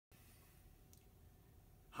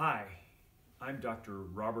Hi, I'm Dr.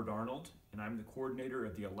 Robert Arnold, and I'm the coordinator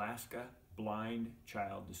of the Alaska Blind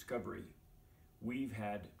Child Discovery. We've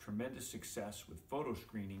had tremendous success with photo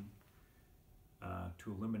screening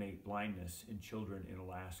to eliminate blindness in children in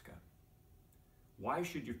Alaska. Why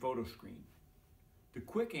should you photo screen? The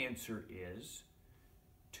quick answer is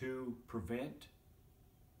to prevent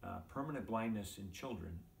permanent blindness in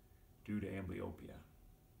children due to amblyopia.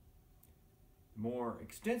 More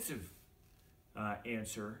extensive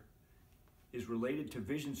answer is related to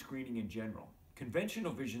vision screening in general.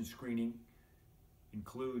 Conventional vision screening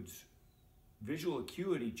includes visual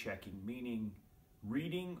acuity checking, meaning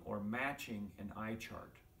reading or matching an eye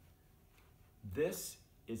chart. This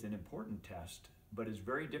is an important test, but is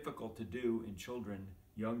very difficult to do in children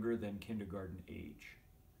younger than kindergarten age.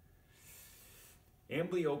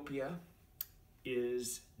 Amblyopia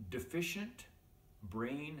is deficient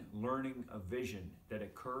brain learning of vision that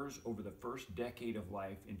occurs over the first decade of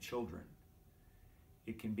life in children.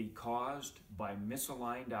 It can be caused by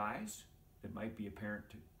misaligned eyes that might be apparent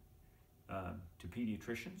to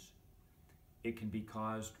pediatricians. It can be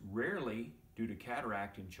caused rarely due to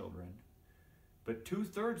cataract in children, but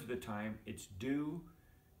 2/3 of the time it's due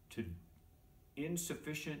to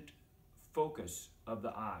insufficient focus of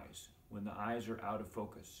the eyes when the eyes are out of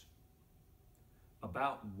focus.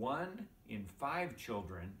 About 1 in 5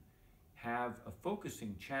 children have a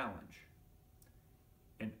focusing challenge.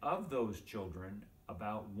 And of those children,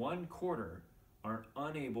 about 1/4 are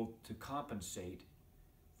unable to compensate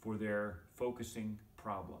for their focusing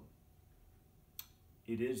problem.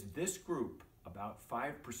 It is this group, about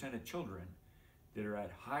 5% of children, that are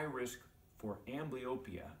at high risk for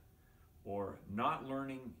amblyopia, or not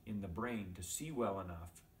learning in the brain to see well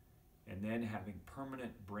enough, and then having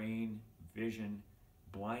permanent brain vision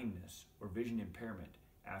blindness or vision impairment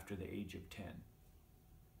after the age of 10.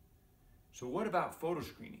 So what about photo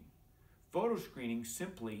screening? Photo screening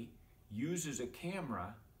simply uses a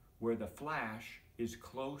camera where the flash is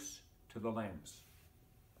close to the lens.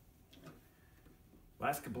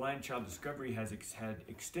 Alaska Blind Child Discovery has had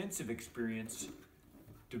extensive experience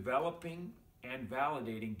developing and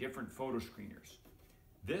validating different photo screeners.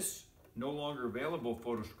 This no longer available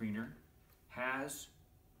photo screener has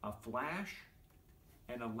a flash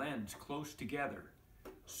and a lens close together,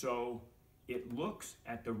 so it looks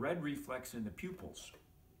at the red reflex in the pupils.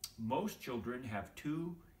 Most children have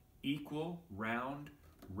 2 equal round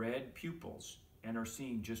red pupils and are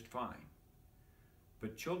seeing just fine.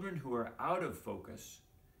 But children who are out of focus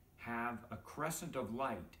have a crescent of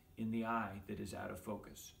light in the eye that is out of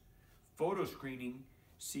focus. Photo screening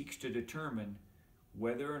seeks to determine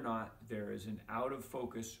whether or not there is an out of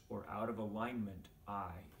focus or out of alignment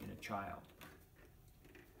eye in a child.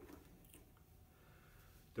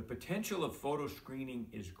 The potential of photo screening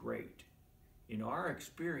is great. In our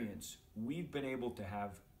experience, we've been able to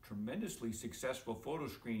have tremendously successful photo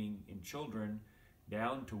screening in children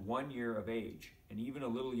down to 1 year of age and even a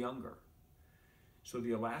little younger. So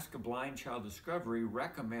the Alaska Blind Child Discovery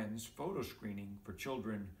recommends photo screening for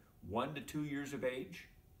children 1 to 2 years of age,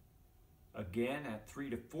 again at 3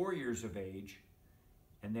 to 4 years of age,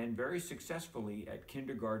 and then very successfully at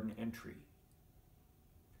kindergarten entry.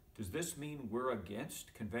 Does this mean we're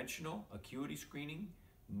against conventional acuity screening?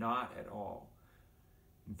 Not at all.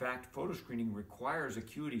 In fact, photo screening requires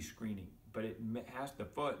acuity screening, but it has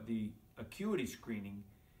the acuity screening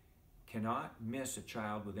cannot miss a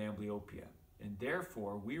child with amblyopia. And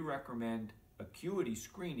therefore, we recommend acuity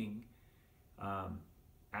screening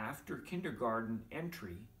after kindergarten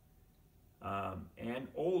entry and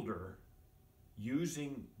older,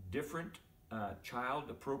 using different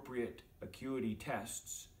child-appropriate acuity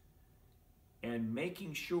tests and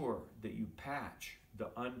making sure that you patch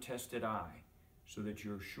the untested eye so that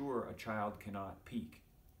you're sure a child cannot peek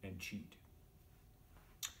and cheat.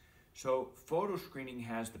 So photo screening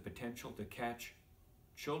has the potential to catch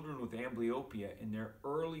children with amblyopia in their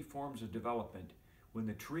early forms of development when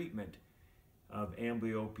the treatment of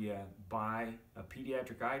amblyopia by a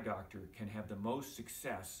pediatric eye doctor can have the most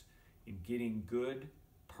success in getting good,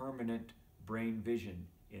 permanent brain vision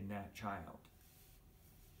in that child.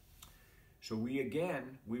 So we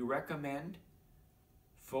recommend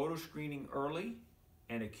photo screening early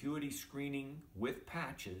and acuity screening with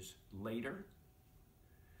patches later.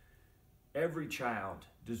 Every child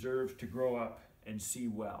deserves to grow up and see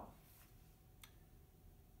well.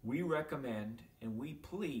 We recommend and we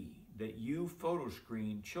plea that you photo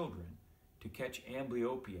screen children to catch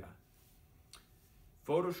amblyopia.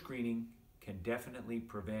 Photo screening can definitely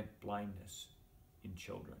prevent blindness in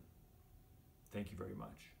children. Thank you very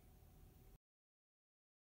much.